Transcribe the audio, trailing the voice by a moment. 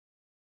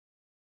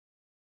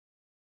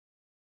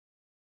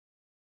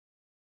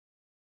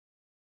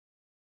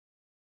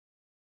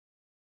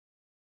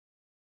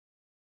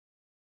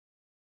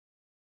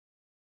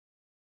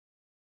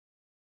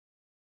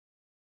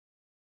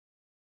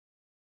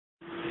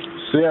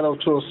Seattle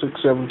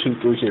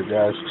 206723 here,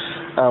 guys,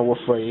 with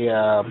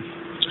a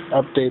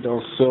update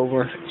on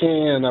silver,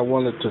 and I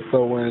wanted to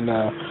throw in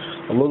a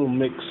little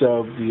mix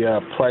of the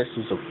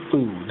prices of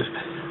food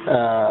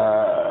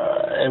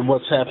and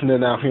what's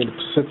happening out here in the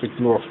Pacific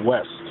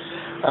Northwest.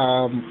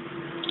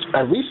 I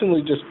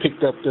recently just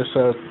picked up this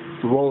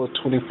roll of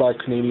 25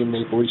 Canadian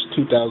Maple Leafs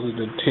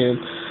 2010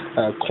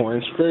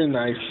 coins. Very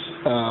nice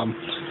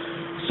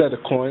set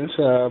of coins.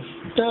 I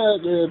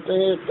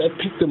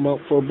picked them up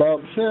for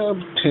about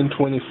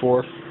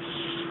 10.24,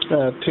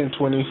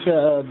 10.20.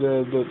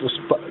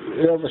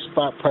 The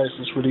spot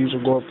prices for these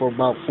are going for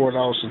about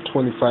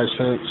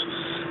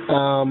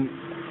 $4.25.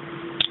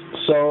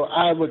 So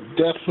I would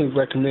definitely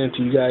recommend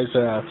to you guys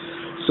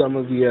some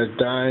of the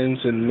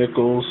dimes and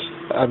nickels.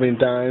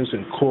 Dimes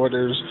and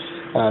quarters,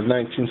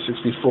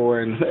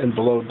 1964 and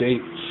below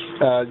date.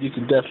 You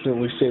can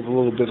definitely save a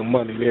little bit of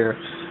money there.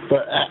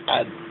 But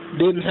I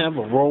didn't have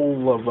a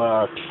roll of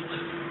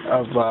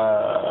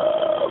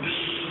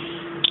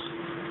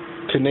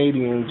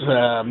Canadians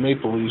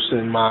Maple Leafs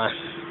in my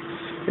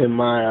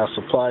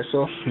supply,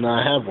 so now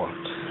I have one.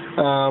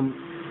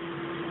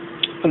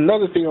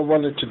 Another thing I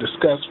wanted to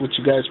discuss with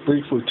you guys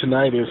briefly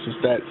tonight is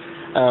that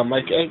I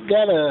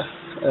got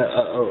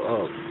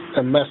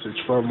a message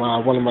from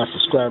one of my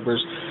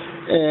subscribers,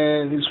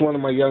 and he's one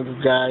of my younger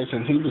guys,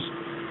 and he was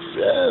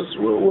says,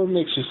 what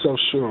makes you so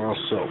sure on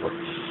silver?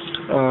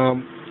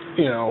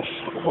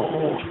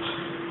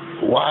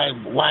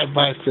 Why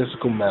buy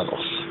physical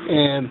metals?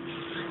 And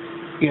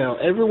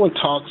everyone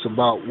talks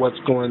about what's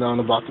going on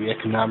about the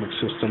economic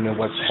system and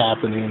what's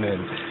happening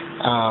and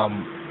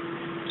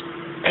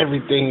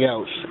everything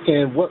else.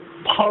 And what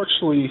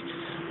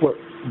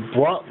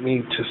brought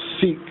me to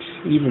seek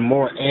even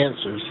more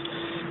answers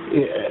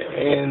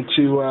and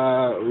to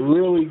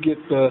really get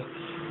to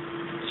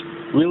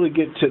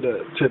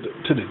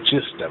the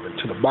gist of it,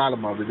 to the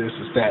bottom of it, is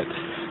that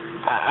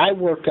I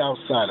work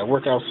outside. I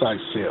work outside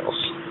sales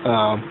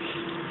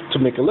to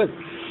make a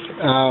living.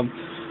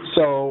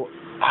 So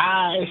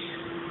I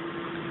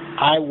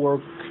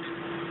work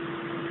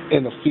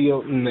in a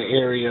field in the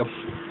area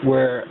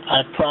where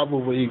I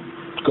probably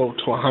go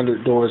to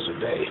 100 doors a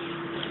day.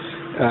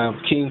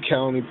 King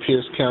County,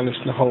 Pierce County,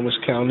 Snohomish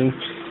County,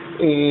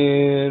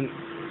 and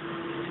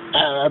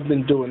I've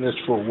been doing this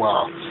for a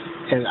while,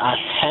 and I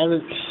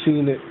haven't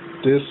seen it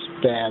this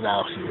bad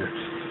out here.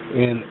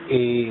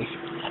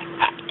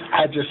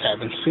 I just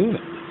haven't seen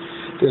it.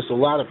 There's a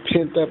lot of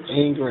pent-up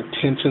anger and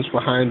tensions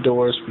behind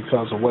doors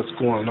because of what's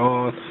going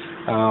on.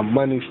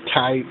 Money's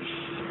tight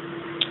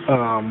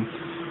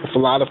with a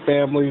lot of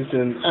families,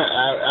 and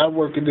I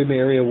work in an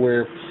area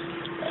where,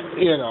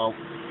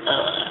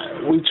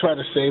 we try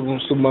to save them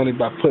some money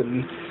by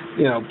putting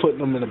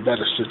them in a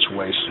better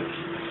situation.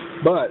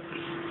 But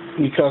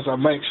because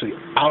I'm actually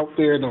out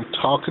there and I'm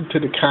talking to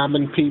the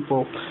common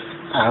people,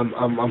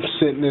 I'm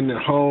sitting in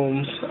their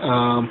homes.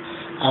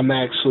 I'm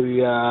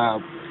actually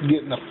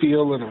getting a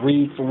feel and a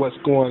read for what's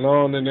going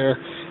on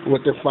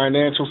with their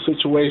financial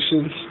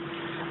situations.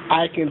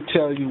 I can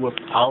tell you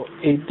without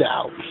a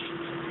doubt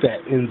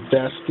that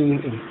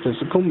investing in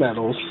physical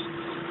metals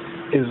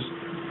is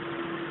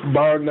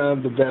bar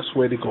none the best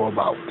way to go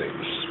about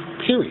things.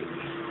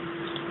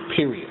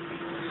 Period.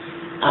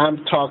 I'm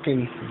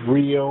talking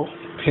real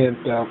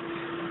pent-up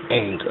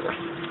anger,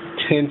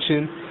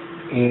 tension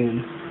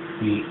in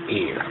the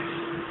air.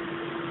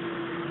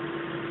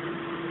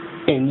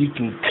 And you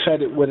can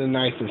cut it with a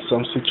knife in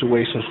some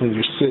situations when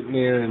you're sitting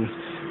there and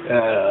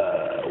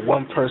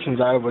one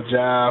person's out of a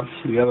job,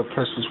 the other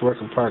person's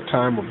working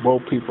part-time, or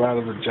both people out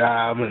of a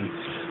job, and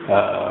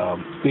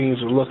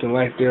things are looking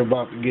like they're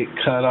about to get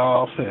cut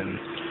off, and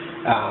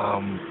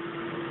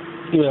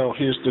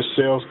here's the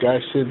sales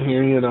guy sitting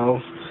here,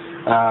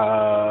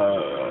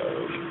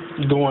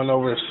 going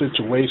over a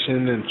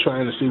situation and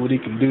trying to see what he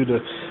can do to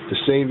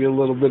save you a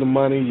little bit of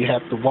money. You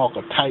have to walk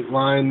a tight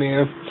line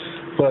there,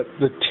 but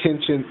the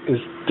tension is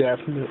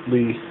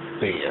definitely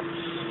there.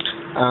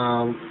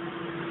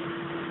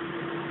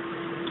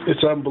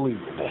 It's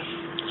unbelievable.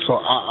 So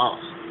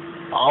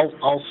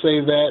I'll say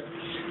that,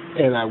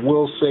 and I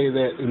will say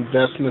that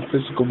investing in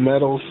physical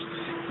metals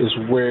is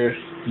where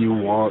you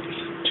want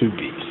to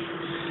be.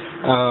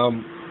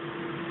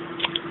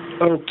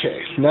 Okay,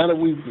 now that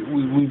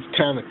we've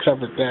kind of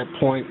covered that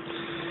point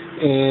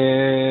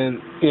and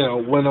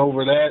went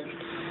over that.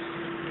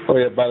 Oh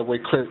yeah, by the way,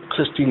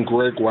 Christine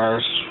Gregoire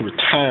is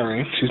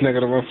retiring. She's not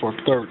going to run for a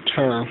third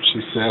term,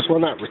 she says. Well,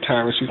 not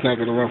retiring. She's not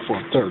going to run for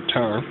a third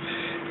term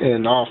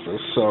in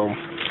office, so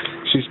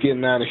she's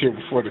getting out of here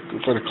before the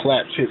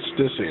collapse hits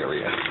this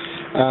area.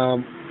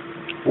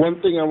 One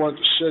thing I want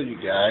to show you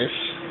guys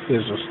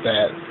is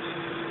that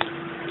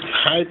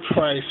high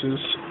prices,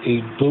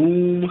 a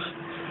boom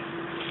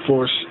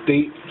for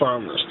state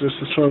farmers. This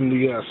is from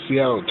the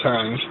Seattle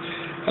Times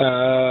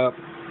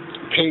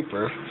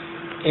paper,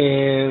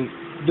 and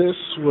this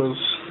was,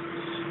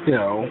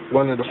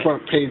 one of the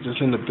front pages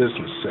in the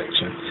business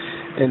section,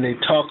 and they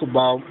talk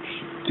about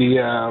the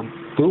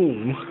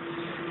boom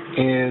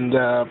in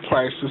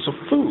prices of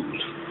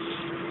food.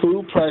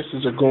 Food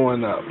prices are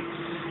going up.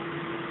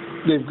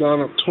 they've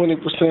gone up 20%,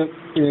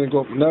 they're going to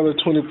go up another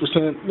 20%,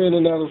 then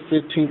another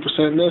 15%.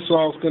 That's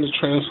all going to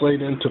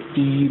translate into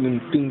feed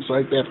and things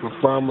like that for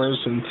farmers,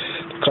 and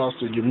the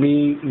cost of your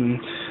meat and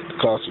the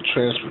cost of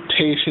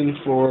transportation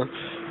for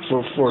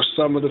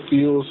some of the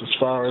fuels, as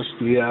far as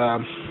the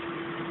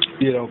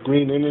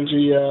green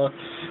energy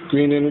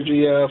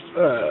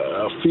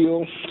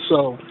fuel.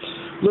 So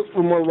look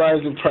for more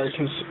rising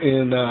prices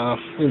in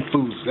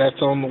foods.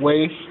 That's on the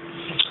way.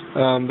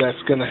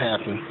 That's going to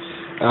happen.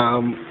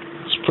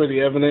 It's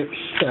pretty evident.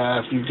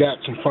 If you've got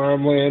some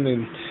farmland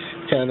and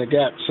kind of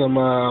got some,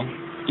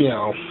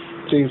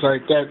 things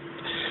like that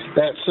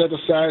set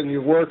aside and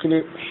you're working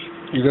it,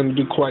 you're going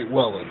to do quite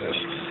well in this.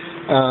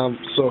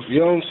 So if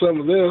you own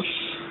some of this,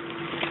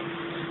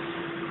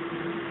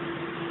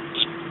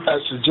 I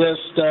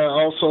suggest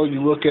also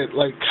you look at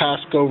like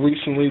Costco.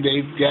 Recently,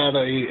 they've got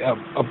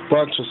a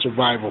bunch of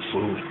survival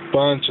food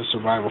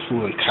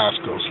in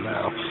Costco's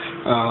now.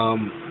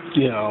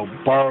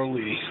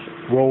 Barley,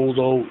 rolled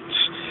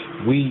oats,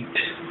 wheat,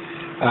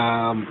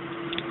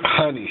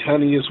 honey.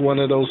 Honey is one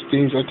of those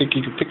things. I think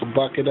you can pick a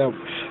bucket up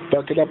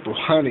of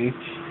honey,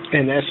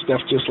 and that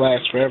stuff just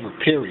lasts forever.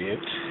 Period.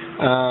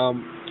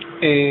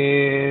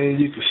 And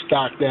you can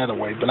stock that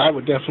away. But I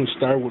would definitely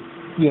start with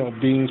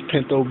beans,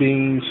 pinto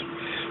beans,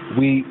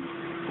 wheat,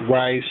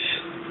 rice,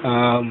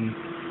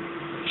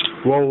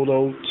 rolled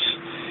oats,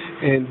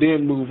 and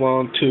then move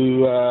on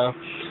to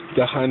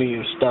the honey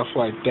and stuff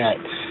like that.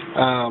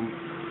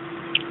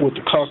 With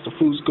the cost of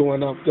foods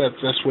going up,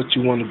 that's what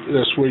you want to.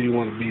 That's where you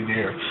want to be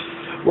there.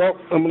 Well,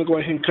 I'm going to go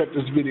ahead and cut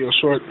this video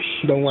short.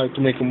 Don't like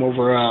to make them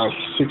over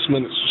 6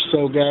 minutes or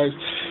so, guys.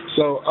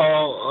 So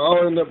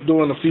I'll end up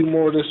doing a few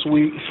more this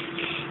week.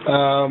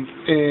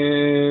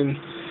 And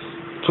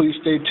please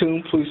stay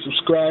tuned. Please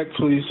subscribe.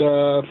 Please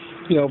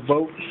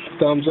vote.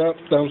 Thumbs up,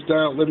 thumbs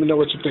down. Let me know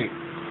what you think.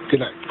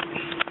 Good night.